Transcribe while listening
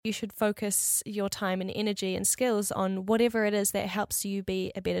you should focus your time and energy and skills on whatever it is that helps you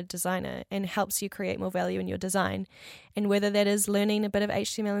be a better designer and helps you create more value in your design. And whether that is learning a bit of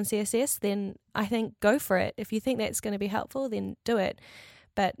HTML and CSS, then I think go for it. If you think that's going to be helpful, then do it.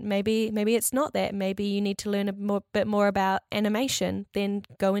 But maybe it's not that. Maybe you need to learn a bit more about animation, then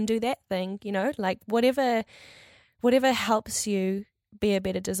go and do that thing, like whatever helps you be a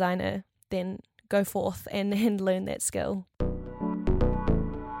better designer, then go forth and learn that skill.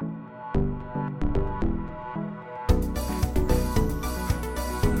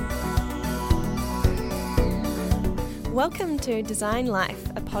 Welcome to Design Life,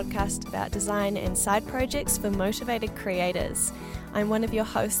 a podcast about design and side projects for motivated creators. I'm one of your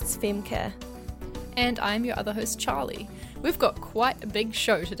hosts, Femke. And I'm your other host, Charlie. We've got quite a big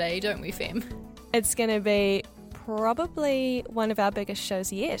show today, don't we, Fem? It's going to be probably one of our biggest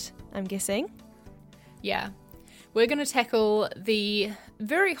shows yet, I'm guessing. Yeah. We're going to tackle the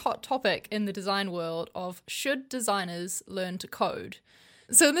very hot topic in the design world of should designers learn to code?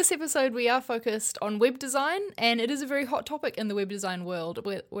 So in this episode, we are focused on web design, and it is a very hot topic in the web design world,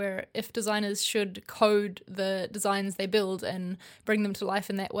 where if designers should code the designs they build and bring them to life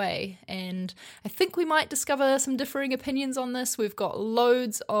in that way. And I think we might discover some differing opinions on this. We've got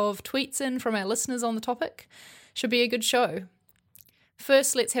loads of tweets in from our listeners on the topic. Should be a good show.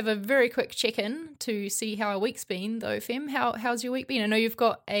 First, let's have a very quick check-in to see how our week's been, though, Fem. How's your week been? I know you've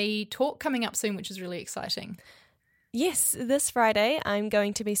got a talk coming up soon, which is really exciting. Yes, this Friday I'm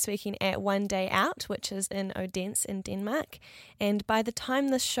going to be speaking at One Day Out, which is in Odense in Denmark. And by the time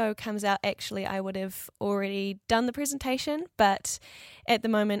this show comes out, actually, I would have already done the presentation. But at the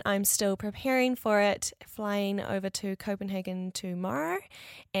moment, I'm still preparing for it, flying over to Copenhagen tomorrow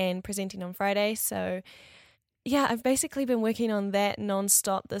and presenting on Friday. So, yeah, I've basically been working on that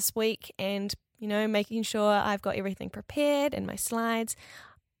nonstop this week and, making sure I've got everything prepared and my slides.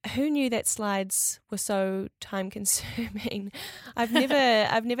 Who knew that slides were so time consuming? I've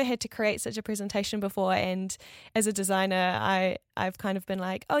never had to create such a presentation before, and as a designer I've kind of been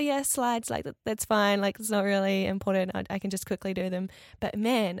like, oh yeah, slides, like that's fine, like it's not really important, I can just quickly do them. But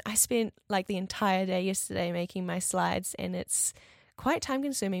man, I spent like the entire day yesterday making my slides, and it's quite time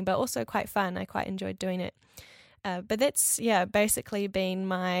consuming but also quite fun. I quite enjoyed doing it. But that's, basically been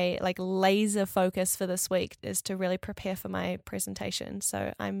my laser focus for this week, is to really prepare for my presentation.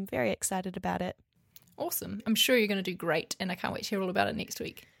 So I'm very excited about it. Awesome. I'm sure you're going to do great, and I can't wait to hear all about it next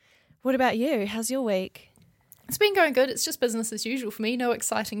week. What about you? How's your week? It's been going good. It's just business as usual for me. No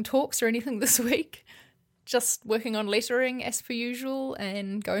exciting talks or anything this week. Just working on lettering as per usual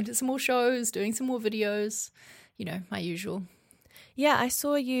and going to some more shows, doing some more videos. My usual. Yeah, I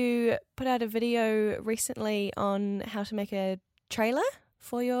saw you put out a video recently on how to make a trailer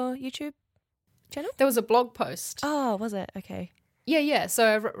for your YouTube channel. There was a blog post. Oh, was it? Okay. Yeah. So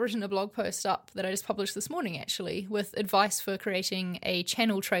I've written a blog post up that I just published this morning, actually, with advice for creating a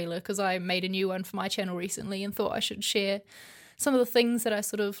channel trailer, because I made a new one for my channel recently and thought I should share some of the things that I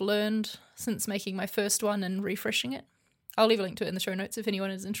sort of learned since making my first one and refreshing it. I'll leave a link to it in the show notes if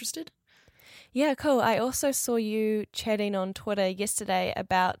anyone is interested. Yeah, cool. I also saw you chatting on Twitter yesterday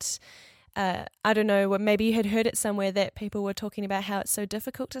about, I don't know, maybe you had heard it somewhere that people were talking about how it's so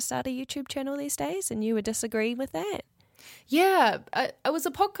difficult to start a YouTube channel these days, and you were disagreeing with that. Yeah, it was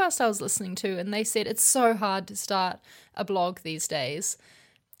a podcast I was listening to, and they said it's so hard to start a blog these days.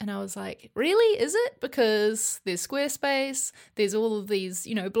 And I was like, really? Is it? Because there's Squarespace, there's all of these,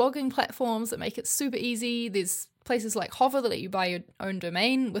 blogging platforms that make it super easy. There's places like Hover that let you buy your own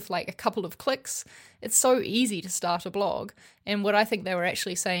domain with a couple of clicks. It's so easy to start a blog. And what I think they were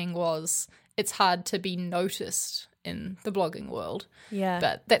actually saying was it's hard to be noticed in the blogging world. Yeah.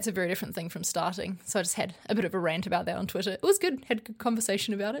 But that's a very different thing from starting. So I just had a bit of a rant about that on Twitter. It was good. Had a good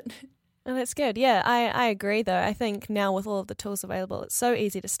conversation about it. Oh, that's good. Yeah, I agree though. I think now with all of the tools available, it's so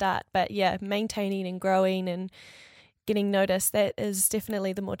easy to start. But yeah, maintaining and growing and getting noticed, that is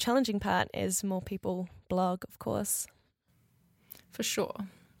definitely the more challenging part as more people blog, of course. For sure.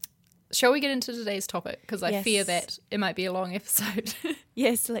 Shall we get into today's topic? Because I fear that it might be a long episode.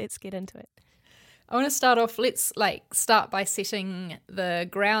 Yes, let's get into it. I want to start off, let's start by setting the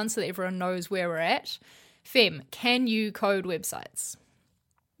ground so that everyone knows where we're at. Fem, can you code websites?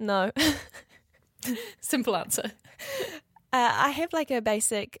 No. Simple answer. I have a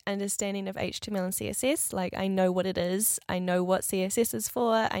basic understanding of HTML and CSS. I know what it is. I know what CSS is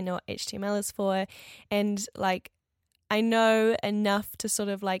for. I know what HTML is for. And I know enough to sort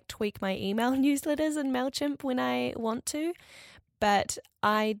of tweak my email newsletters in MailChimp when I want to. But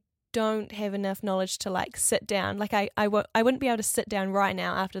I don't have enough knowledge to sit down. I wouldn't be able to sit down right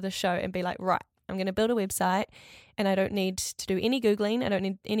now after the show and be right, I'm going to build a website and I don't need to do any Googling. I don't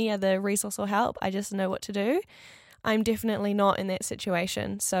need any other resource or help. I just know what to do. I'm definitely not in that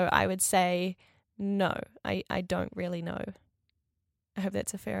situation. So I would say no, I don't really know. I hope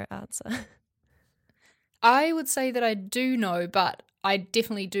that's a fair answer. I would say that I do know, but I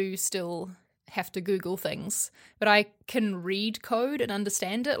definitely do still have to Google things. But I can read code and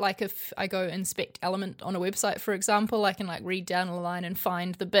understand it. Like if I go inspect element on a website, for example, I can like read down a line and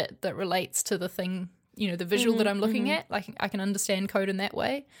find the bit that relates to the thing, the visual that I'm looking at. Like I can understand code in that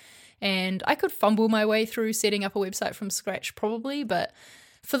way. And I could fumble my way through setting up a website from scratch probably, but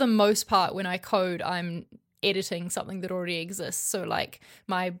for the most part, when I code, I'm editing something that already exists. So like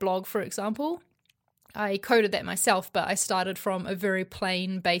my blog, for example, I coded that myself, but I started from a very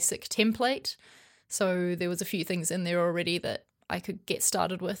plain, basic template. So there was a few things in there already that I could get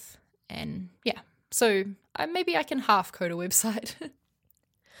started with. And yeah, so maybe I can half code a website.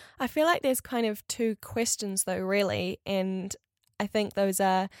 I feel like there's kind of two questions though, really. And I think those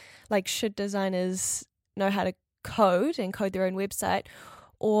are like, should designers know how to code and code their own website?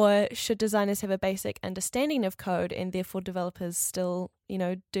 Or should designers have a basic understanding of code and therefore developers still,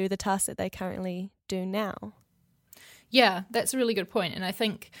 do the tasks that they currently do now? Yeah, that's a really good point. And I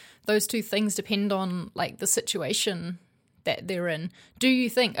think those two things depend on like the situation that they're in. Do you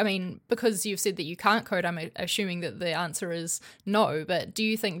think, because you've said that you can't code, I'm assuming that the answer is no, but do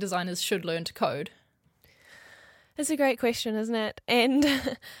you think designers should learn to code? That's a great question, isn't it? And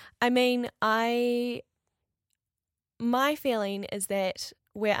my feeling is that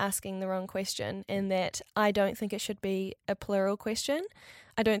we're asking the wrong question, and that I don't think it should be a plural question.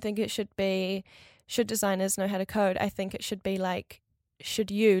 I don't think it should be, should designers know how to code? I think it should be like,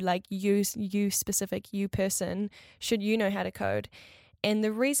 should you, like you specific, you person, should you know how to code? And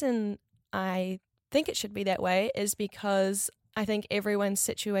the reason I think it should be that way is because I think everyone's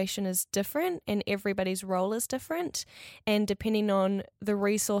situation is different and everybody's role is different. And depending on the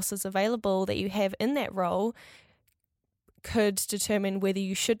resources available that you have in that role, could determine whether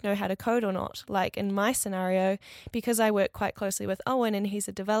you should know how to code or not. Like in my scenario, because I work quite closely with Owen and he's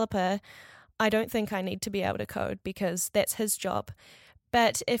a developer, I don't think I need to be able to code because that's his job.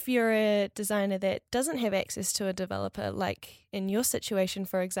 But if you're a designer that doesn't have access to a developer, like in your situation,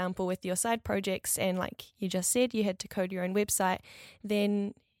 for example, with your side projects, and like you just said, you had to code your own website,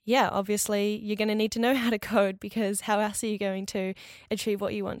 then yeah, obviously you're going to need to know how to code, because how else are you going to achieve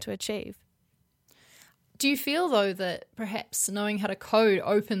what you want to achieve? Do you feel, though, that perhaps knowing how to code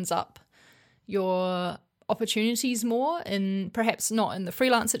opens up your opportunities more, and perhaps not in the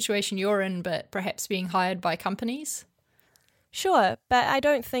freelance situation you're in, but perhaps being hired by companies? Sure, but I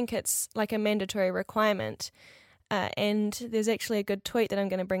don't think it's like a mandatory requirement. And there's actually a good tweet that I'm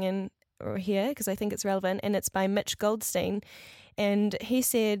going to bring in here because I think it's relevant, and it's by Mitch Goldstein. And he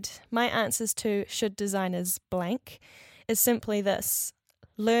said, my answers to should designers blank is simply this: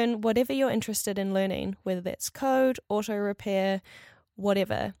 learn whatever you're interested in learning, whether that's code, auto repair,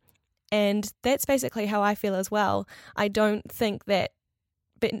 whatever. And that's basically how I feel as well. I don't think that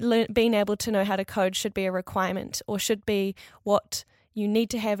being able to know how to code should be a requirement or should be what you need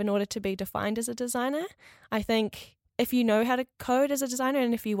to have in order to be defined as a designer. I think if you know how to code as a designer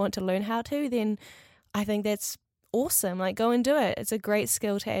and if you want to learn how to, then I think that's awesome. Like, go and do it. It's a great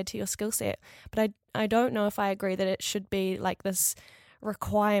skill to add to your skill set. But I don't know if I agree that it should be like this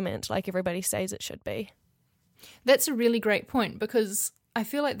requirement like everybody says it should be. That's a really great point, because I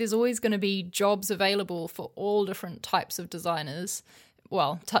feel like there's always going to be jobs available for all different types of designers.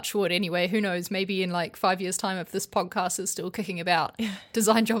 Well, touch wood anyway, who knows, maybe in like 5 years' time, if this podcast is still kicking about,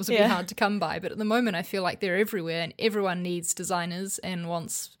 design jobs will be hard to come by. But at the moment, I feel like they're everywhere, and everyone needs designers and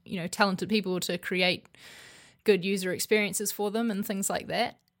wants, talented people to create good user experiences for them and things like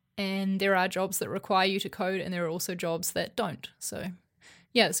that. And there are jobs that require you to code, and there are also jobs that don't. So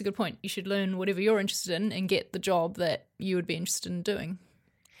yeah, that's a good point. You should learn whatever you're interested in and get the job that you would be interested in doing.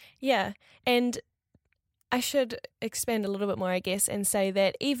 Yeah, and I should expand a little bit more, I guess, and say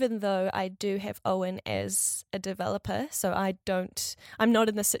that even though I do have Owen as a developer, so I'm not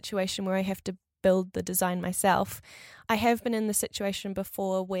in the situation where I have to build the design myself. I have been in the situation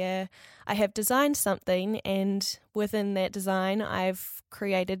before where I have designed something, and within that design I've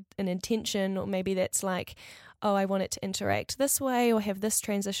created an intention, or maybe that's like, oh, I want it to interact this way or have this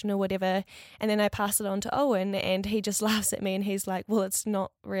transition or whatever, and then I pass it on to Owen and he just laughs at me and he's like, well, it's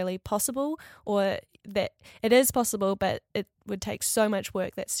not really possible, or that it is possible but it would take so much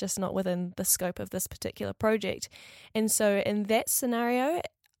work that's just not within the scope of this particular project. And so in that scenario,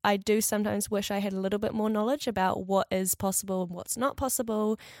 I do sometimes wish I had a little bit more knowledge about what is possible and what's not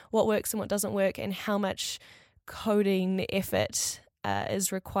possible, what works and what doesn't work, and how much coding effort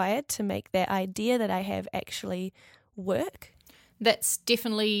is required to make that idea that I have actually work? That's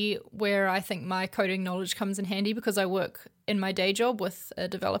definitely where I think my coding knowledge comes in handy, because I work in my day job with a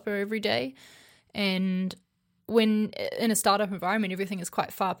developer every day. And when in a startup environment, everything is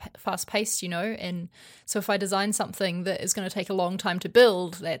quite fast paced, and so if I design something that is going to take a long time to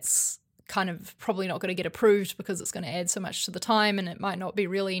build, that's kind of probably not going to get approved because it's going to add so much to the time and it might not be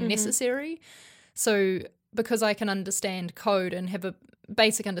really necessary. So because I can understand code and have a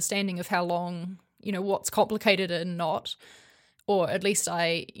basic understanding of how long, what's complicated and not, or at least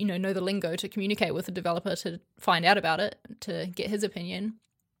I, know the lingo to communicate with the developer to find out about it, to get his opinion,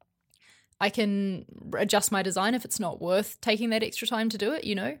 I can adjust my design if it's not worth taking that extra time to do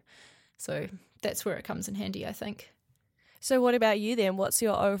it, So that's where it comes in handy, I think. So what about you then? What's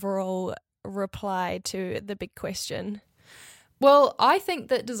your overall reply to the big question? Well, I think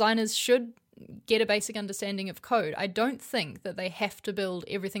that designers should get a basic understanding of code. I don't think that they have to build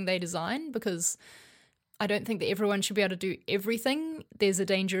everything they design, because I don't think that everyone should be able to do everything. There's a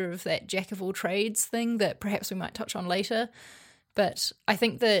danger of that jack of all trades thing that perhaps we might touch on later. But I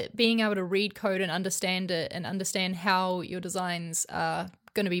think that being able to read code and understand it and understand how your designs are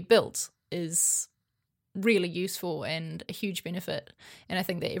going to be built is really useful and a huge benefit. And I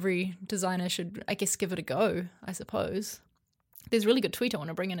think that every designer should, I guess, give it a go, I suppose. There's a really good tweet I want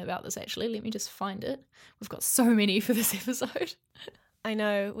to bring in about this, actually. Let me just find it. We've got so many for this episode. I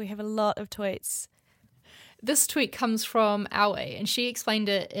know, we have a lot of tweets. This tweet comes from Aue, and she explained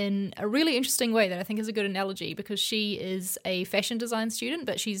it in a really interesting way that I think is a good analogy, because she is a fashion design student,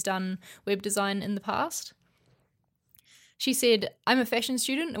 but she's done web design in the past. She said, "I'm a fashion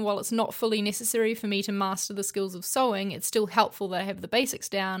student, and while it's not fully necessary for me to master the skills of sewing, it's still helpful that I have the basics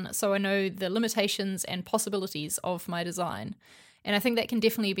down so I know the limitations and possibilities of my design." And I think that can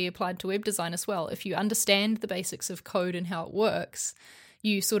definitely be applied to web design as well. If you understand the basics of code and how it works,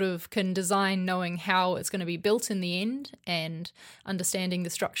 you sort of can design knowing how it's going to be built in the end and understanding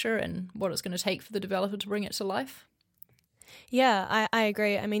the structure and what it's going to take for the developer to bring it to life. Yeah, I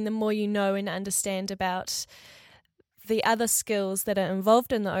agree. I mean, the more you know and understand about the other skills that are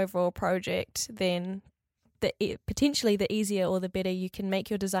involved in the overall project, then potentially the easier or the better you can make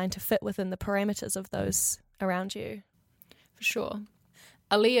your design to fit within the parameters of those around you. For sure.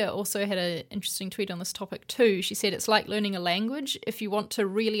 Aaliyah also had an interesting tweet on this topic too. She said it's like learning a language. If you want to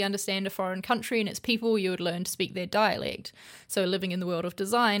really understand a foreign country and its people, you would learn to speak their dialect. So living in the world of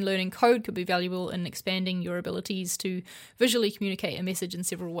design, learning code could be valuable in expanding your abilities to visually communicate a message in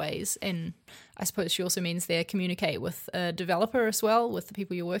several ways. And I suppose she also means there communicate with a developer as well, with the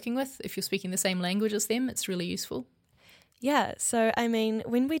people you're working with. If you're speaking the same language as them, it's really useful. Yeah, so I mean,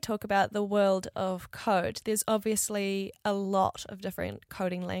 when we talk about the world of code, there's obviously a lot of different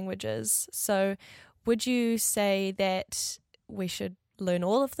coding languages. So would you say that we should learn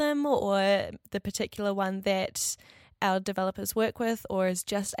all of them, or the particular one that our developers work with, or is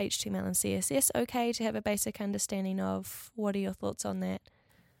just HTML and CSS okay to have a basic understanding of? What are your thoughts on that?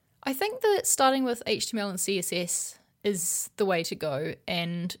 I think that starting with HTML and CSS is the way to go.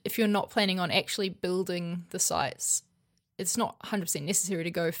 And if you're not planning on actually building the sites, it's not 100% necessary to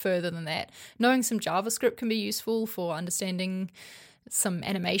go further than that. Knowing some JavaScript can be useful for understanding some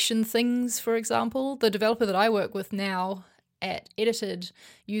animation things, for example. The developer that I work with now at Edited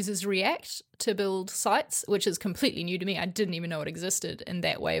uses React to build sites, which is completely new to me. I didn't even know it existed, and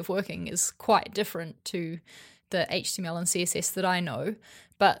that way of working is quite different to the HTML and CSS that I know.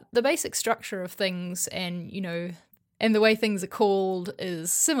 But the basic structure of things and the way things are called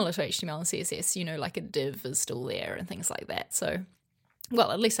is similar to HTML and CSS, like a div is still there and things like that. So,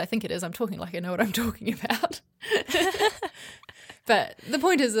 well, at least I think it is. I'm talking like I know what I'm talking about. But the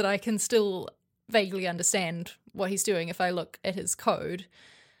point is that I can still vaguely understand what he's doing if I look at his code,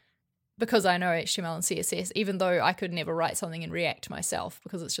 because I know HTML and CSS, even though I could never write something in React myself,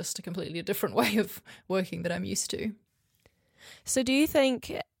 because it's just a completely different way of working that I'm used to. So do you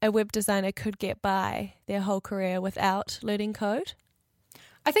think a web designer could get by their whole career without learning code?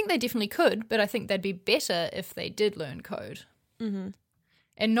 I think they definitely could, but I think they'd be better if they did learn code. Mm-hmm.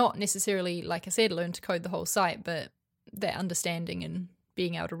 And not necessarily, like I said, learn to code the whole site, but their understanding and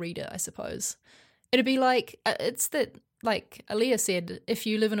being able to read it, I suppose. It'd be like, it's that, like Aaliyah said, if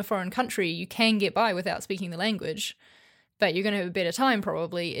you live in a foreign country, you can get by without speaking the language, but you're going to have a better time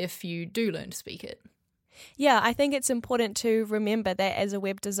probably if you do learn to speak it. Yeah, I think it's important to remember that as a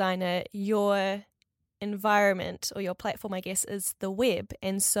web designer, your environment or your platform, I guess, is the web.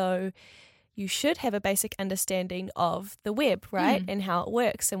 And so you should have a basic understanding of the web, right? And how it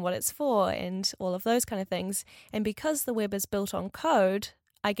works and what it's for and all of those kind of things. And because the web is built on code,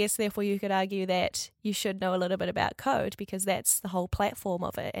 I guess therefore you could argue that you should know a little bit about code because that's the whole platform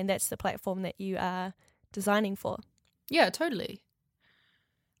of it and that's the platform that you are designing for. Yeah, totally.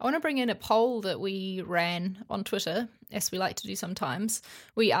 I want to bring in a poll that we ran on Twitter, as we like to do sometimes.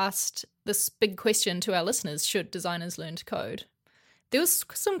 We asked this big question to our listeners: should designers learn to code? There was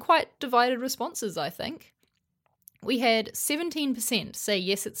some quite divided responses, I think. We had 17% say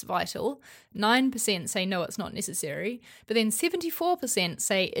yes, it's vital, 9% say no, it's not necessary, but then 74%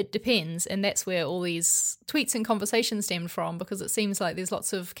 say it depends, and that's where all these tweets and conversations stemmed from, because it seems like there's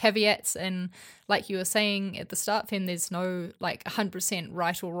lots of caveats, and like you were saying at the start, Fem, there's no like 100%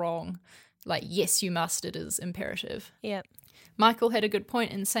 right or wrong, like yes, you must, it is imperative. Yeah. Michael had a good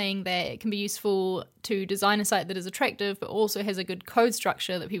point in saying that it can be useful to design a site that is attractive but also has a good code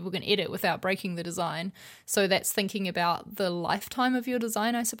structure that people can edit without breaking the design. So that's thinking about the lifetime of your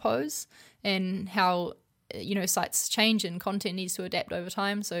design, I suppose, and how, you know, sites change and content needs to adapt over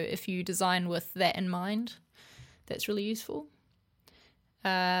time. So if you design with that in mind, that's really useful.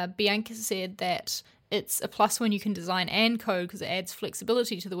 Bianca said that it's a plus when you can design and code because it adds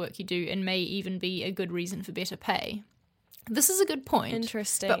flexibility to the work you do and may even be a good reason for better pay. This is a good point.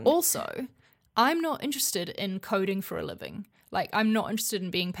 Interesting. But also, I'm not interested in coding for a living. Like, I'm not interested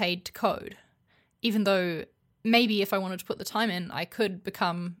in being paid to code. Even though maybe if I wanted to put the time in, I could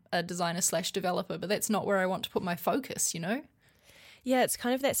become a designer/developer, but that's not where I want to put my focus, you know? Yeah, it's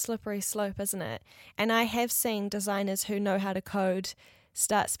kind of that slippery slope, isn't it? And I have seen designers who know how to code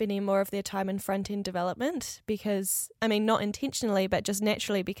start spending more of their time in front-end development because, I mean, not intentionally, but just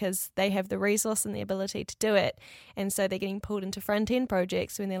naturally because they have the resource and the ability to do it. And so they're getting pulled into front-end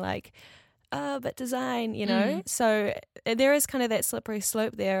projects when they're like, oh, but design, you know? So there is kind of that slippery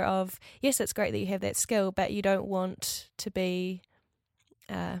slope there of, yes, it's great that you have that skill, but you don't want to be,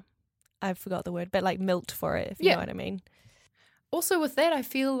 I forgot the word, but like milked for it, if you know what I mean. Also with that, I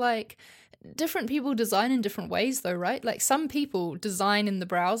feel like different people design in different ways though, right? Like some people design in the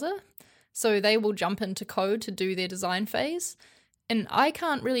browser, so they will jump into code to do their design phase. And I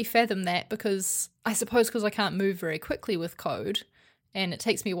can't really fathom that because I can't move very quickly with code and it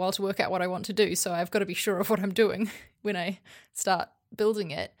takes me a while to work out what I want to do. So I've got to be sure of what I'm doing when I start building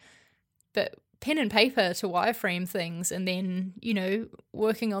it. But pen and paper to wireframe things and then, you know,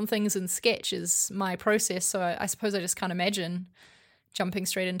 working on things in Sketch is my process. So I suppose I just can't imagine jumping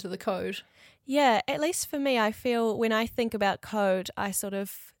straight into the code. Yeah, at least for me, I feel when I think about code, I sort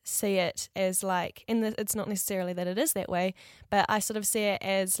of see it as like, it's not necessarily that it is that way, but I sort of see it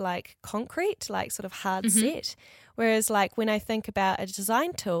as like concrete, like sort of hard set. Whereas like when I think about a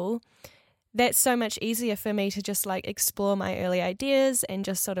design tool, that's so much easier for me to just like explore my early ideas and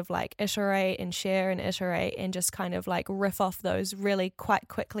just sort of like iterate and share and iterate and just kind of like riff off those really quite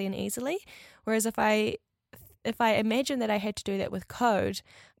quickly and easily. Whereas if I imagine that I had to do that with code,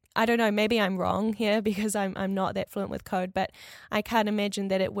 I don't know, maybe I'm wrong here because I'm not that fluent with code, but I can't imagine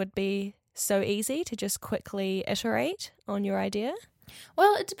that it would be so easy to just quickly iterate on your idea.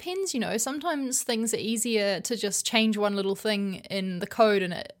 Well, it depends, you know. Sometimes things are easier to just change one little thing in the code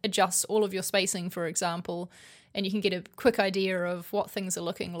and it adjusts all of your spacing, for example, and you can get a quick idea of what things are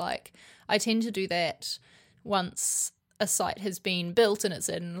looking like. I tend to do that once a site has been built and it's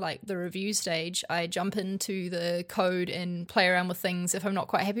in like the review stage. I jump into the code and play around with things if I'm not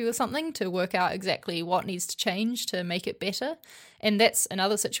quite happy with something to work out exactly what needs to change to make it better. And that's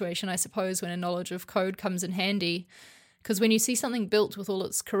another situation, I suppose, when a knowledge of code comes in handy. Because when you see something built with all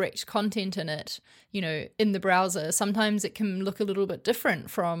its correct content in it, you know, in the browser, sometimes it can look a little bit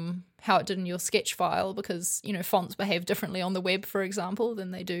different from how it did in your Sketch file because, you know, fonts behave differently on the web, for example, than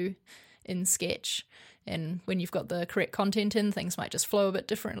they do in Sketch. And when you've got the correct content in, things might just flow a bit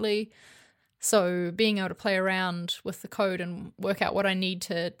differently. So being able to play around with the code and work out what I need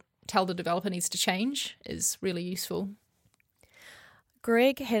to tell the developer needs to change is really useful.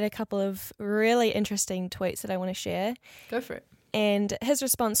 Greg had a couple of really interesting tweets that I want to share. Go for it. And his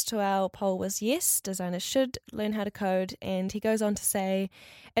response to our poll was yes, designers should learn how to code. And he goes on to say,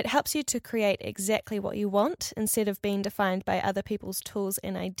 it helps you to create exactly what you want instead of being defined by other people's tools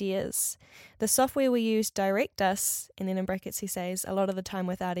and ideas. The software we use direct us, and then in brackets he says, a lot of the time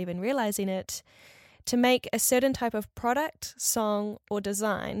without even realizing it, to make a certain type of product, song, or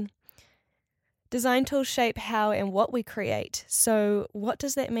design. Design tools shape how and what we create. So what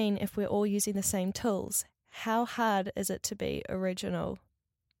does that mean if we're all using the same tools? How hard is it to be original?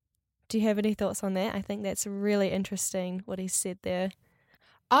 Do you have any thoughts on that? I think that's really interesting what he said there.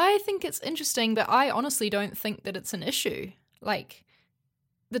 I think it's interesting, but I honestly don't think that it's an issue. Like,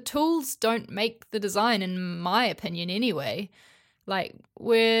 the tools don't make the design, in my opinion, anyway. Like,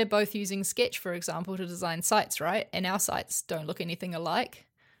 we're both using Sketch, for example, to design sites, right? And our sites don't look anything alike.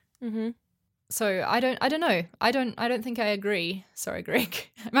 Mm-hmm. So I don't know. I don't think I agree. Sorry, Greg.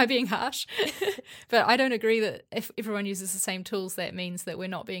 Am I being harsh? But I don't agree that if everyone uses the same tools, that means that we're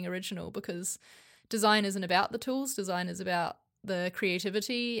not being original, because design isn't about the tools. Design is about the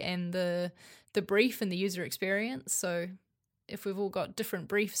creativity and the brief and the user experience. So if we've all got different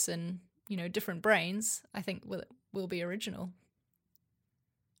briefs and, different brains, I think we'll be original.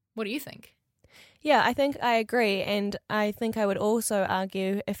 What do you think? Yeah, I think I agree, and I think I would also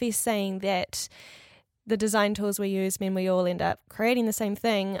argue, if he's saying that the design tools we use mean we all end up creating the same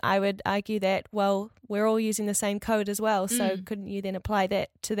thing, I would argue that, well, we're all using the same code as well, so couldn't you then apply that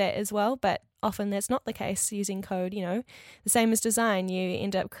to that as well? But often that's not the case using code, the same as design. You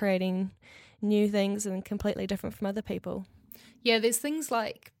end up creating new things and completely different from other people. Yeah, there's things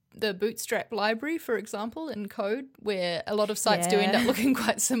like the Bootstrap library, for example, in code, where a lot of sites do end up looking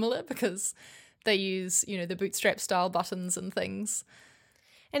quite similar because they use, the Bootstrap style buttons and things.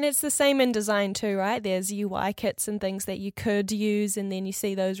 And it's the same in design too, right? There's UI kits and things that you could use, and then you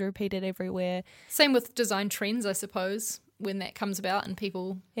see those repeated everywhere. Same with design trends, I suppose, when that comes about and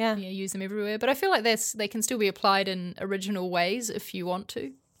people use them everywhere. But I feel like they can still be applied in original ways if you want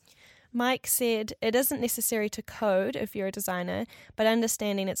to. Mike said, it isn't necessary to code if you're a designer, but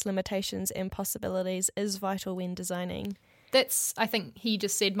understanding its limitations and possibilities is vital when designing. I think he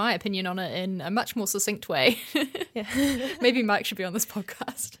just said my opinion on it in a much more succinct way. Maybe Mike should be on this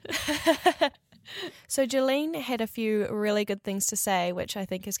podcast. So Jolene had a few really good things to say, which I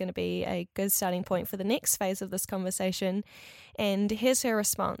think is going to be a good starting point for the next phase of this conversation. And here's her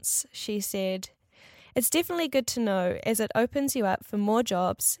response. She said, it's definitely good to know, as it opens you up for more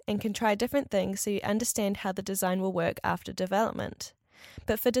jobs and can try different things so you understand how the design will work after development.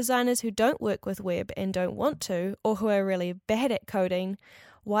 But for designers who don't work with web and don't want to, or who are really bad at coding,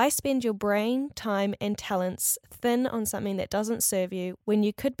 why spend your brain, time and talents thin on something that doesn't serve you when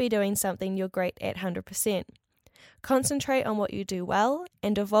you could be doing something you're great at 100%? Concentrate on what you do well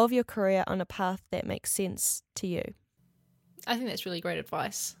and evolve your career on a path that makes sense to you. I think that's really great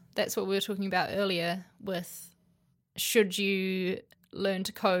advice. That's what we were talking about earlier with, should you learn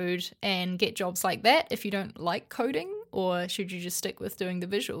to code and get jobs like that if you don't like coding, or should you just stick with doing the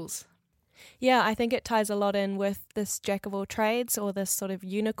visuals? Yeah, I think it ties a lot in with this jack of all trades, or this sort of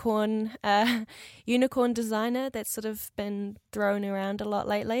unicorn designer that's sort of been thrown around a lot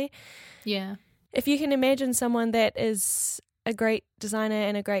lately. Yeah. If you can imagine someone that is a great designer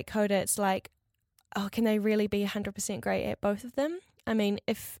and a great coder, it's like, oh, can they really be 100% great at both of them? I mean,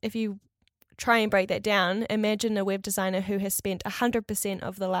 if you try and break that down, imagine a web designer who has spent 100%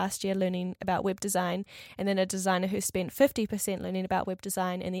 of the last year learning about web design, and then a designer who spent 50% learning about web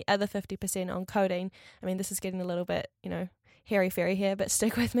design and the other 50% on coding. I mean, this is getting a little bit, hairy-fairy here, but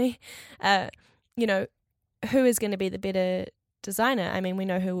stick with me. Who is going to be the better designer? I mean, we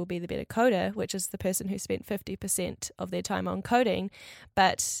know who will be the better coder, which is the person who spent 50% of their time on coding.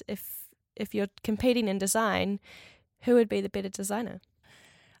 But if you're competing in design, who would be the better designer?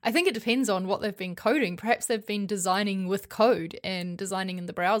 I think it depends on what they've been coding. Perhaps they've been designing with code and designing in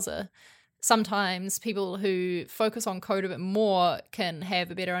the browser. Sometimes people who focus on code a bit more can have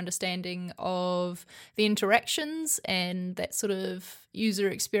a better understanding of the interactions and that sort of user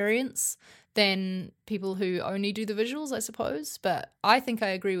experience than people who only do the visuals, I suppose. But I think I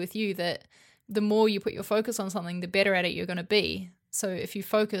agree with you that the more you put your focus on something, the better at it you're going to be. So if you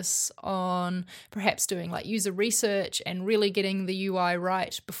focus on perhaps doing like user research and really getting the UI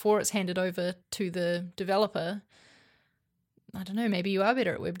right before it's handed over to the developer, I don't know, maybe you are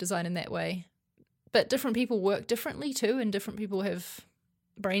better at web design in that way. But different people work differently too, and different people have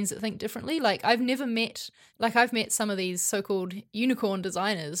brains that think differently. I've met some of these so-called unicorn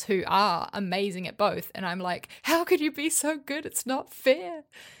designers who are amazing at both, and I'm like, how could you be so good? It's not fair.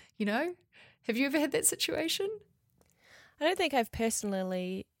 Have you ever had that situation? I don't think I've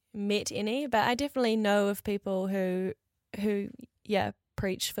personally met any, but I definitely know of people who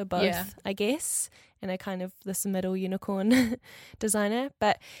preach for both, I guess, and are kind of this middle unicorn designer.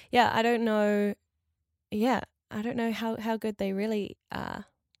 But I don't know. Yeah, I don't know how good they really are,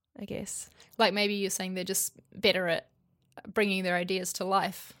 I guess. Like maybe you're saying they're just better at bringing their ideas to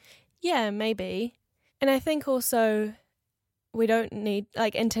life. Yeah, maybe. And I think also we don't need,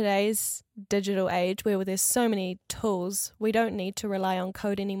 in today's digital age where there's so many tools, we don't need to rely on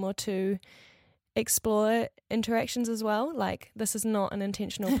code anymore to explore interactions as well. This is not an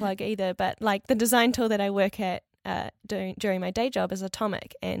intentional plug either, but the design tool that I work at during my day job is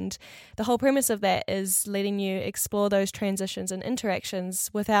Atomic, and the whole premise of that is letting you explore those transitions and interactions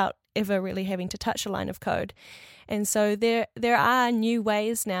without ever really having to touch a line of code. And so there are new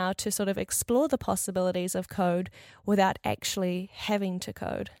ways now to sort of explore the possibilities of code without actually having to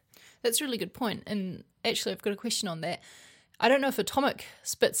code. That's a really good point. And actually, I've got a question on that. I don't know if Atomic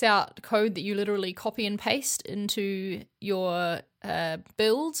spits out code that you literally copy and paste into your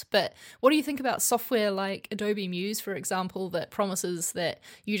build, but what do you think about software like Adobe Muse, for example, that promises that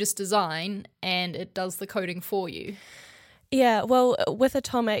you just design and it does the coding for you? Yeah, well, with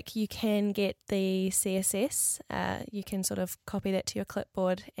Atomic, you can get the CSS. You can sort of copy that to your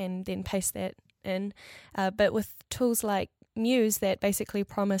clipboard and then paste that in. But with tools like Muse that basically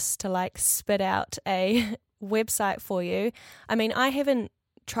promise to like spit out a website for you. I mean, I haven't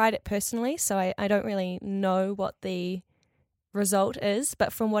tried it personally, so I don't really know what the result is,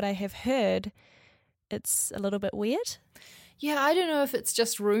 but from what I have heard, it's a little bit weird. Yeah, I don't know if it's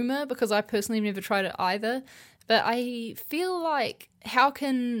just rumor because I personally have never tried it either, but I feel like how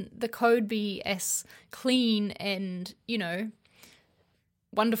can the code be as clean and,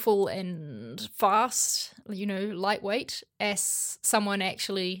 wonderful and fast, lightweight as someone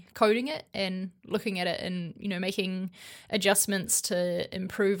actually coding it and looking at it and, making adjustments to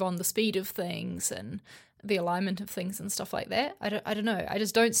improve on the speed of things and the alignment of things and stuff like that. I don't know. I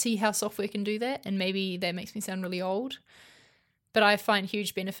just don't see how software can do that, and maybe that makes me sound really old. But I find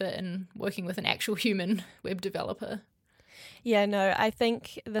huge benefit in working with an actual human web developer. Yeah, no, I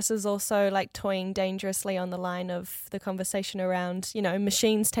think this is also like toying dangerously on the line of the conversation around,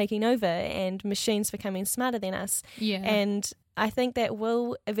 machines taking over and machines becoming smarter than us. Yeah. And I think that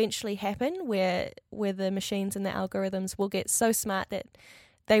will eventually happen where the machines and the algorithms will get so smart that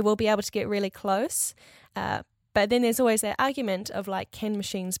they will be able to get really close. But then there's always that argument of like, can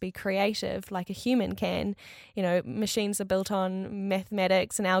machines be creative like a human can? Machines are built on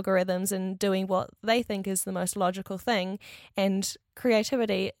mathematics and algorithms and doing what they think is the most logical thing. And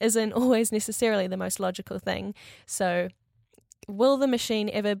creativity isn't always necessarily the most logical thing. So will the machine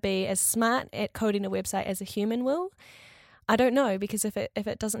ever be as smart at coding a website as a human will? I don't know, because if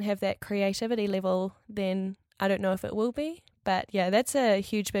it doesn't have that creativity level, then I don't know if it will be. But yeah, that's a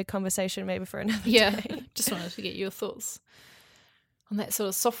huge, big conversation maybe for another day. Just wanted to get your thoughts on that sort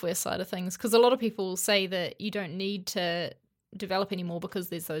of software side of things, because a lot of people say that you don't need to develop anymore because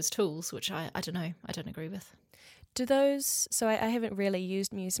there's those tools, which I don't know, I don't agree with. Do those, so I haven't really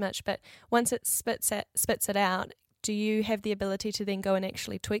used Muse much, but once it spits it out, do you have the ability to then go and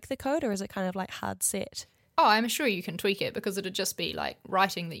actually tweak the code, or is it kind of like hard set? Oh, I'm sure you can tweak it because it'd just be like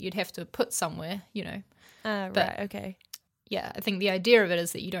writing that you'd have to put somewhere, Right, okay. Yeah, I think the idea of it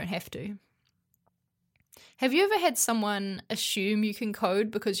is that you don't have to. Have you ever had someone assume you can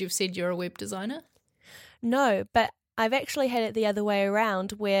code because you've said you're a web designer? No, but I've actually had it the other way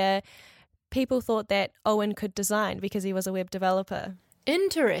around where people thought that Owen could design because he was a web developer.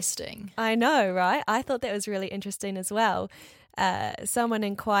 Interesting. I know, right? I thought that was really interesting as well. Someone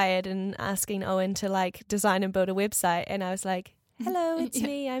inquired and asking Owen to like design and build a website, and I was like, hello, it's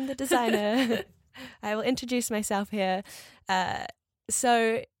me, I'm the designer. I will introduce myself here.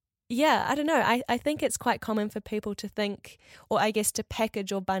 So, yeah, I don't know. I think it's quite common for people to think, or I guess to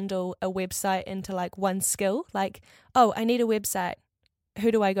package or bundle a website into like one skill. Like, oh, I need a website.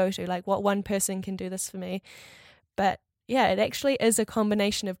 Who do I go to? Like, what one person can do this for me? But yeah, it actually is a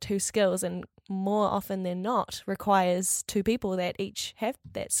combination of two skills, and more often than not requires two people that each have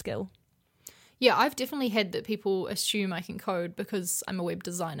that skill. Yeah, I've definitely had that people assume I can code because I'm a web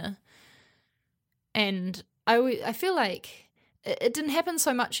designer. And I feel like it didn't happen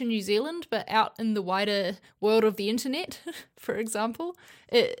so much in New Zealand, but out in the wider world of the internet, for example,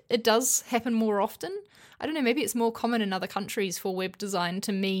 it does happen more often. I don't know, maybe it's more common in other countries for web design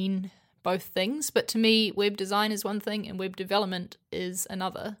to mean both things, but to me, web design is one thing and web development is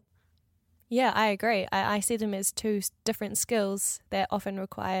another. Yeah, I agree. I see them as two different skills that often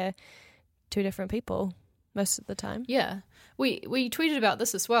require two different people most of the time. Yeah. We tweeted about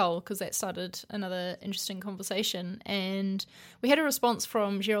this as well because that started another interesting conversation, and we had a response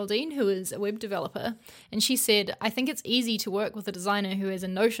from Geraldine, who is a web developer, and she said, I think it's easy to work with a designer who has a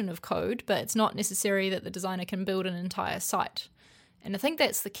notion of code, but it's not necessary that the designer can build an entire site. And I think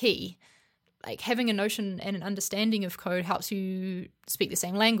that's the key. Like, having a notion and an understanding of code helps you speak the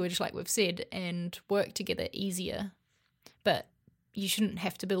same language, like we've said, and work together easier. But you shouldn't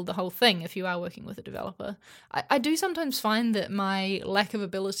have to build the whole thing if you are working with a developer. I do sometimes find that my lack of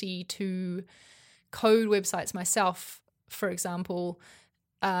ability to code websites myself, for example,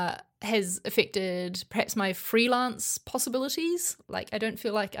 has affected perhaps my freelance possibilities. Like, I don't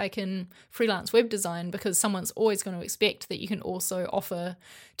feel like I can freelance web design because someone's always going to expect that you can also offer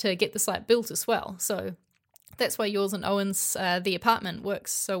to get the site built as well. So that's why yours and Owen's The Apartment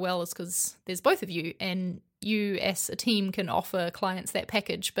works so well, is because there's both of you and you as a team can offer clients that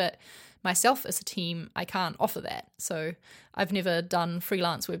package, but myself as a team, I can't offer that. So I've never done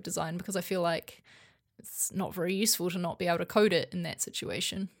freelance web design because I feel like it's not very useful to not be able to code it in that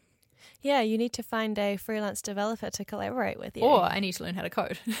situation. Yeah, you need to find a freelance developer to collaborate with you. Or I need to learn how to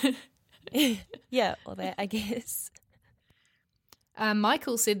code. Yeah, or that, I guess.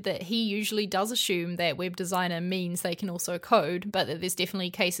 Michael said that he usually does assume that web designer means they can also code, but that there's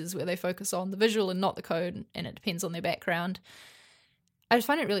definitely cases where they focus on the visual and not the code, and it depends on their background. I just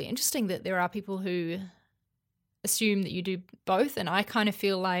find it really interesting that there are people who assume that you do both, and I kind of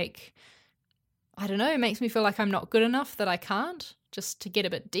feel like, I don't know, it makes me feel like I'm not good enough that I can't, just to get a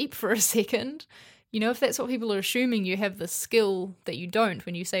bit deep for a second. You know, if that's what people are assuming, you have the skill that you don't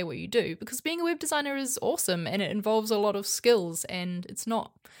when you say what you do, because being a web designer is awesome and it involves a lot of skills and it's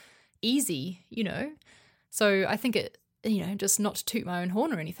not easy, you know. So I think it, you know, just not to toot my own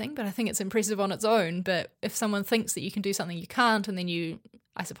horn or anything, but I think it's impressive on its own. But if someone thinks that you can do something you can't and then you,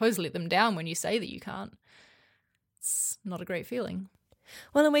 I suppose, let them down when you say that you can't, it's not a great feeling.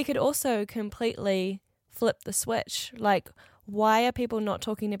 Well, and we could also completely flip the switch. Like, why are people not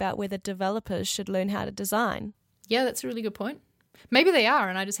talking about whether developers should learn how to design? Yeah, that's a really good point. Maybe they are,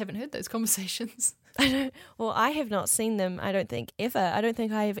 and I just haven't heard those conversations. Well, I have not seen them, I don't think, ever. I don't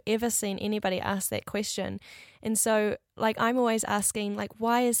think I have ever seen anybody ask that question. And so, like, I'm always asking, like,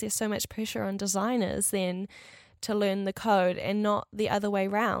 why is there so much pressure on designers then to learn the code and not the other way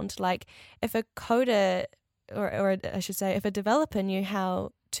round? Like, if a coder, or I should say, if a developer knew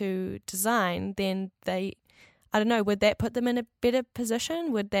how to design, then they, I don't know, would that put them in a better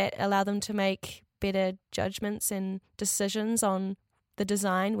position? Would that allow them to make better judgments and decisions on the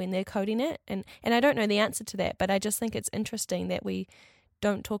design when they're coding it? And I don't know the answer to that, but I just think it's interesting that we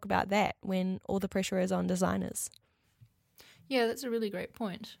don't talk about that when all the pressure is on designers. Yeah, that's a really great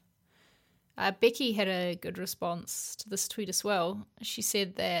point. Becky had a good response to this tweet as well. She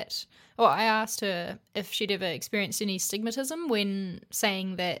said that, I asked her if she'd ever experienced any stigmatism when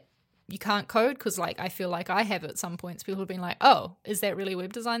saying that you can't code, because like I feel like I have at some points. People have been like, oh, is that really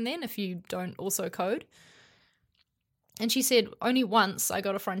web design then if you don't also code? And she said, only once I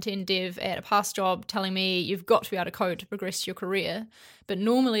got a front-end dev at a past job telling me you've got to be able to code to progress your career. But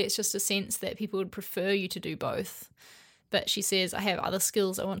normally it's just a sense that people would prefer you to do both. But she says, I have other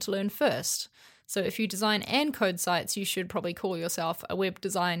skills I want to learn first. So if you design and code sites, you should probably call yourself a web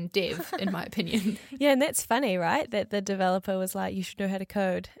design dev, in my opinion. Yeah, and that's funny, right? That the developer was like, you should know how to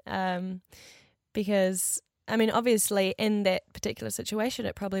code. Because, I mean, obviously in that particular situation,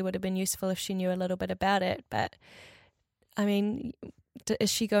 it probably would have been useful if she knew a little bit about it. But, I mean, is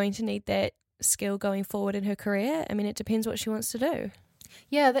she going to need that skill going forward in her career? I mean, it depends what she wants to do.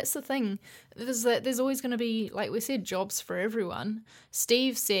 Yeah, that's the thing. There's always going to be, like we said, jobs for everyone.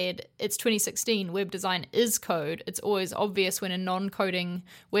 Steve said it's 2016, web design is code. It's always obvious when a non-coding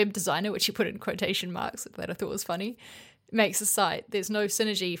web designer, which he put in quotation marks, that I thought was funny, makes a site. There's no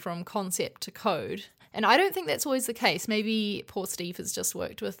synergy from concept to code. And I don't think that's always the case. Maybe poor Steve has just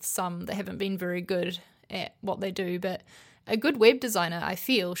worked with some that haven't been very good at what they do. But a good web designer, I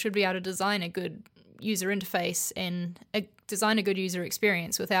feel, should be able to design a good user interface and design a good user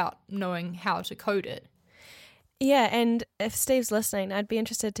experience without knowing how to code it. Yeah, and if Steve's listening, I'd be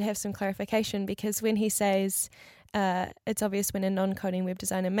interested to have some clarification, because when he says it's obvious when a non-coding web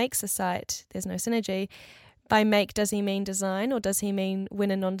designer makes a site, there's no synergy. By make, does he mean design, or does he mean when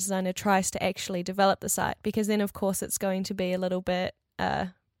a non-designer tries to actually develop the site? Because then, of course, it's going to be a little bit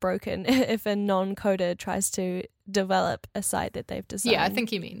broken if a non-coder tries to develop a site that they've designed. Yeah, I think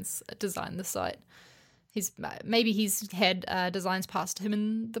he means design the site. Maybe he's had designs passed to him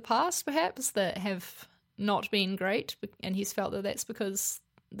in the past, perhaps, that have not been great, and he's felt that that's because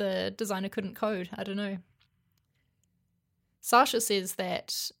the designer couldn't code. I don't know. Sasha says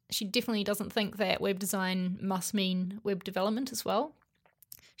that she definitely doesn't think that web design must mean web development as well.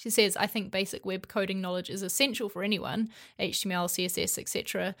 She says, I think basic web coding knowledge is essential for anyone, HTML, CSS,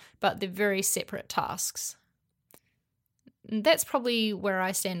 etc., but they're very separate tasks. And that's probably where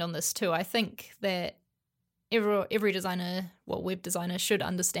I stand on this too. I think that every designer, web designer, should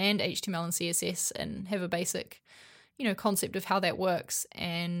understand HTML and CSS and have a basic, concept of how that works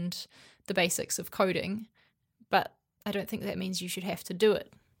and the basics of coding. But I don't think that means you should have to do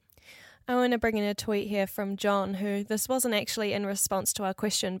it. I want to bring in a tweet here from John, who, this wasn't actually in response to our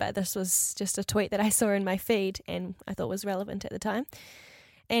question, but this was just a tweet that I saw in my feed and I thought was relevant at the time.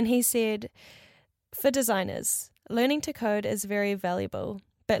 And he said, for designers, learning to code is very valuable,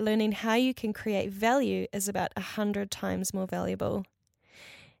 but learning how you can create value is about 100 times more valuable.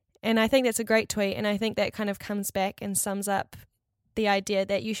 And I think that's a great tweet, and I think that kind of comes back and sums up the idea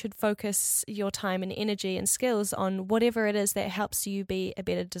that you should focus your time and energy and skills on whatever it is that helps you be a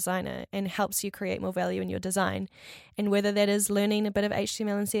better designer and helps you create more value in your design. And whether that is learning a bit of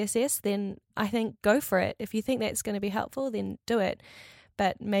HTML and CSS, then I think go for it. If you think that's going to be helpful, then do it.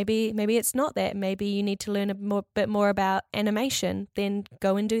 But maybe it's not that. Maybe you need to learn a bit more about animation, then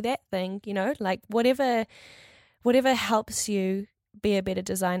go and do that thing, like whatever helps you be a better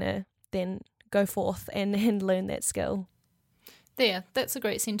designer, then go forth and learn that skill. There, that's a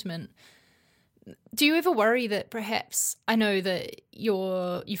great sentiment. Do you ever worry that perhaps, I know that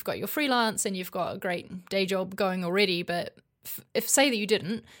you've got your freelance and you've got a great day job going already, but if say that you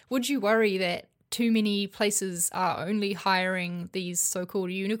didn't, would you worry that too many places are only hiring these so-called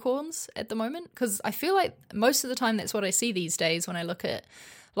unicorns at the moment? Because I feel like most of the time that's what I see these days when I look at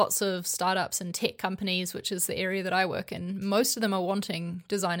lots of startups and tech companies, which is the area that I work in. Most of them are wanting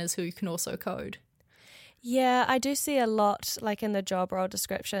designers who can also code. Yeah, I do see a lot, like in the job role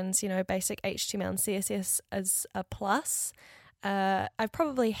descriptions, basic HTML and CSS as a plus. I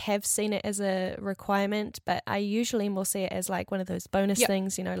probably have seen it as a requirement, but I usually more see it as like one of those bonus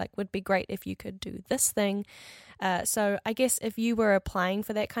things, like would be great if you could do this thing. So I guess if you were applying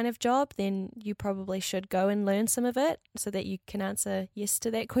for that kind of job, then you probably should go and learn some of it so that you can answer yes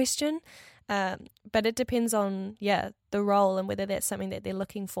to that question. But it depends on, the role and whether that's something that they're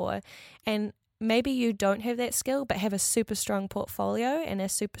looking for. And maybe you don't have that skill, but have a super strong portfolio and a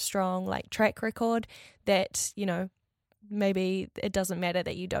super strong like track record that, maybe it doesn't matter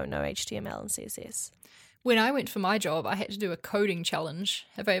that you don't know HTML and CSS. When I went for my job, I had to do a coding challenge.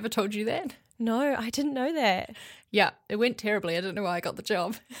 Have I ever told you that? No, I didn't know that. Yeah, it went terribly. I don't know why I got the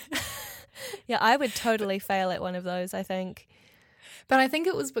job. Yeah, I would totally fail at one of those, I think. But I think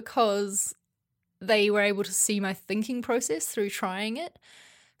it was because they were able to see my thinking process through trying it.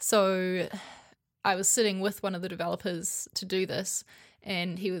 So I was sitting with one of the developers to do this,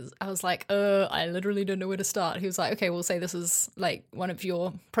 and I was like, I literally don't know where to start. He was like, okay, we'll say this is like one of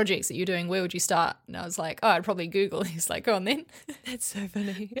your projects that you're doing. Where would you start? And I was like, I'd probably Google. He's like, go on then. That's so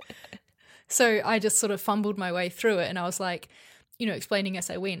funny. So I just sort of fumbled my way through it, and I was like, explaining as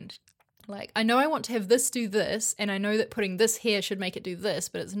I went. Like, I know I want to have this do this, and I know that putting this here should make it do this,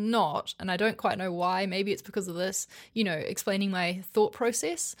 but it's not, and I don't quite know why. Maybe it's because of this, explaining my thought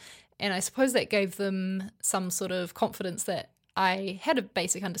process. And I suppose that gave them some sort of confidence that I had a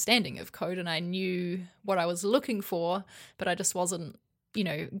basic understanding of code and I knew what I was looking for, but I just wasn't,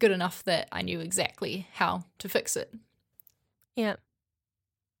 good enough that I knew exactly how to fix it. Yeah.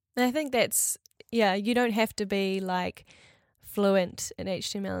 And I think that's, you don't have to be like fluent in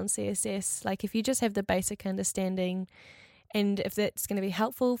HTML and CSS. Like if you just have the basic understanding and if that's going to be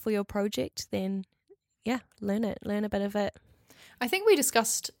helpful for your project, then learn a bit of it. I think we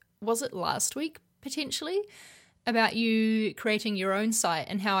discussed, was it last week potentially, about you creating your own site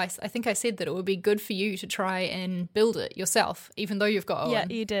and how I think I said that it would be good for you to try and build it yourself, even though you've got Owen. Yeah,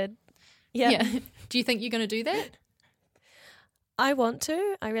 you did. Yeah. Do you think you're going to do that? I want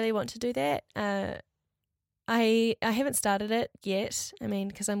to. I really want to do that. I haven't started it yet. I mean,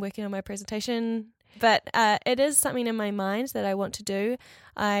 because I'm working on my presentation. But it is something in my mind that I want to do.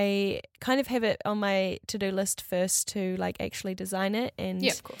 I kind of have it on my to-do list first to like actually design it, and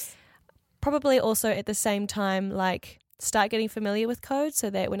yeah, of course. Probably also at the same time like start getting familiar with code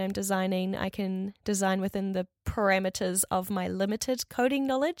so that when I'm designing, I can design within the parameters of my limited coding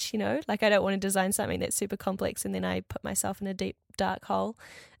knowledge. Like I don't want to design something that's super complex and then I put myself in a deep dark hole.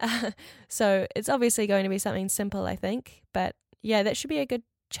 So it's obviously going to be something simple, I think. But yeah, that should be a good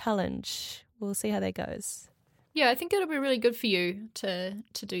challenge. We'll see how that goes. Yeah, I think it'll be really good for you to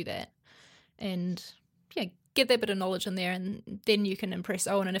do that. And yeah, get that bit of knowledge in there, and then you can impress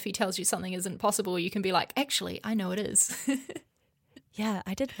Owen. And if he tells you something isn't possible, you can be like, actually, I know it is. Yeah,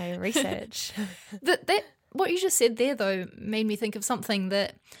 I did my research. that what you just said there, though, made me think of something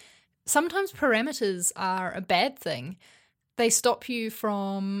that sometimes parameters are a bad thing. They stop you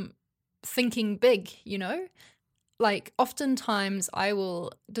from thinking big, Like, oftentimes I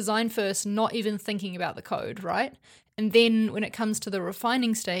will design first, not even thinking about the code, right? And then when it comes to the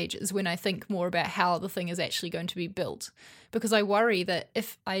refining stage is when I think more about how the thing is actually going to be built. Because I worry that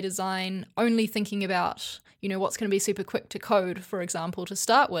if I design only thinking about, what's going to be super quick to code, for example, to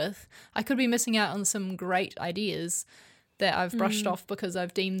start with, I could be missing out on some great ideas that I've brushed off because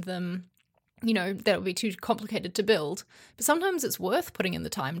I've deemed them, that would be too complicated to build. But sometimes it's worth putting in the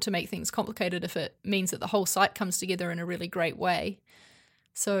time to make things complicated if it means that the whole site comes together in a really great way.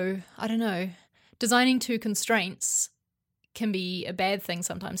 So, I don't know. Designing to constraints can be a bad thing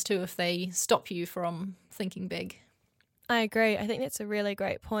sometimes too if they stop you from thinking big. I agree. I think that's a really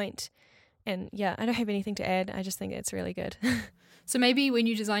great point. And yeah, I don't have anything to add. I just think it's really good. So maybe when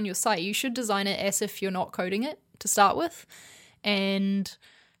you design your site, you should design it as if you're not coding it to start with, and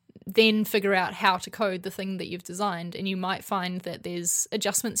then figure out how to code the thing that you've designed. And you might find that there's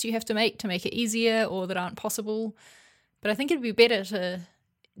adjustments you have to make it easier or that aren't possible. But I think it'd be better to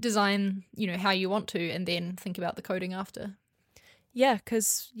design, how you want to, and then think about the coding after. Yeah,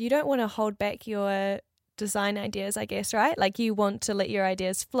 because you don't want to hold back your design ideas, I guess, right? Like you want to let your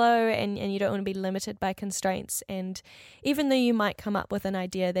ideas flow and you don't want to be limited by constraints. And even though you might come up with an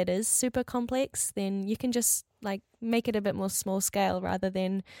idea that is super complex, then you can just like make it a bit more small scale, rather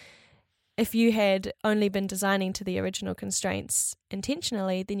than if you had only been designing to the original constraints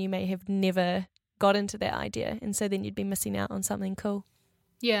intentionally, then you may have never got into that idea. And so then you'd be missing out on something cool.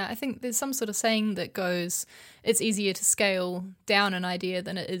 Yeah, I think there's some sort of saying that goes, it's easier to scale down an idea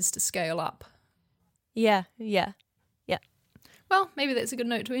than it is to scale up. Yeah. Well, maybe that's a good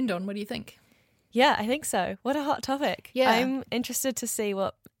note to end on. What do you think? Yeah, I think so. What a hot topic. Yeah. I'm interested to see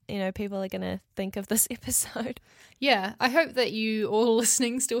what, people are going to think of this episode. Yeah, I hope that you all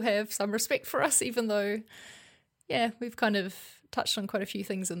listening still have some respect for us, even though, we've kind of touched on quite a few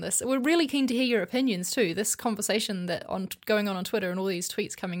things in this. We're really keen to hear your opinions too. This conversation going on Twitter and all these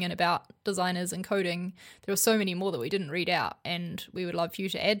tweets coming in about designers and coding, there were so many more that we didn't read out, and we would love for you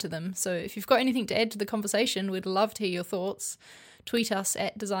to add to them. So if you've got anything to add to the conversation, we'd love to hear your thoughts. Tweet us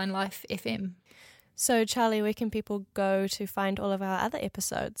at DesignLifeFM. So Charlie, where can people go to find all of our other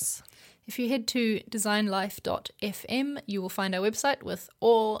episodes? If you head to designlife.fm, you will find our website with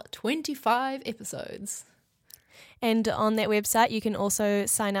all 25 episodes. And on that website, you can also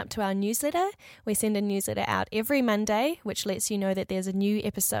sign up to our newsletter. We send a newsletter out every Monday, which lets you know that there's a new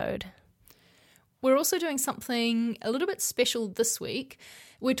episode. We're also doing something a little bit special this week.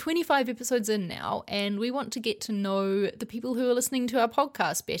 We're 25 episodes in now, and we want to get to know the people who are listening to our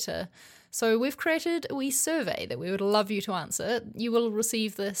podcast better. So we've created a wee survey that we would love you to answer. You will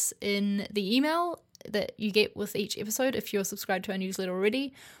receive this in the email that you get with each episode if you're subscribed to our newsletter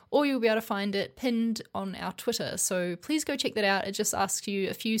already, or you'll be able to find it pinned on our Twitter. So please go check that out. It just asks you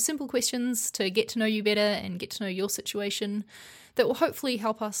a few simple questions to get to know you better and get to know your situation that will hopefully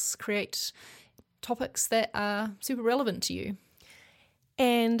help us create topics that are super relevant to you.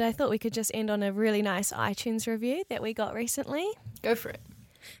 And I thought we could just end on a really nice iTunes review that we got recently. Go for it.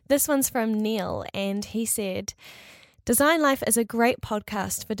 This one's from Neil, and he said, "Design Life is a great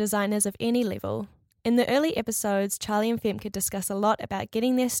podcast for designers of any level. In the early episodes, Charlie and Femke discuss a lot about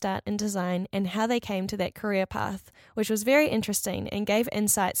getting their start in design and how they came to that career path, which was very interesting and gave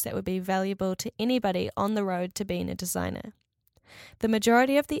insights that would be valuable to anybody on the road to being a designer. The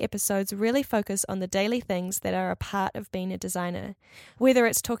majority of the episodes really focus on the daily things that are a part of being a designer, whether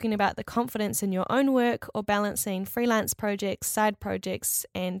it's talking about the confidence in your own work or balancing freelance projects, side projects,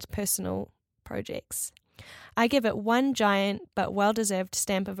 and personal projects. I give it one giant but well-deserved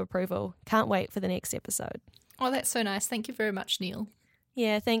stamp of approval. Can't wait for the next episode." Oh, that's so nice. Thank you very much, Neil.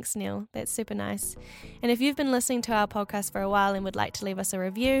 Yeah, thanks, Neil. That's super nice. And if you've been listening to our podcast for a while and would like to leave us a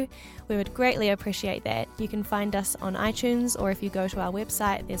review, we would greatly appreciate that. You can find us on iTunes, or if you go to our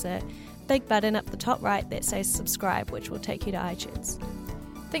website, there's a big button up the top right that says subscribe, which will take you to iTunes.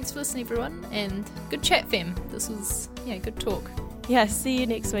 Thanks for listening, everyone, and good chat, Fem. This was, good talk. Yeah, see you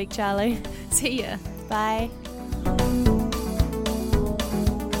next week, Charlie. See ya. Bye.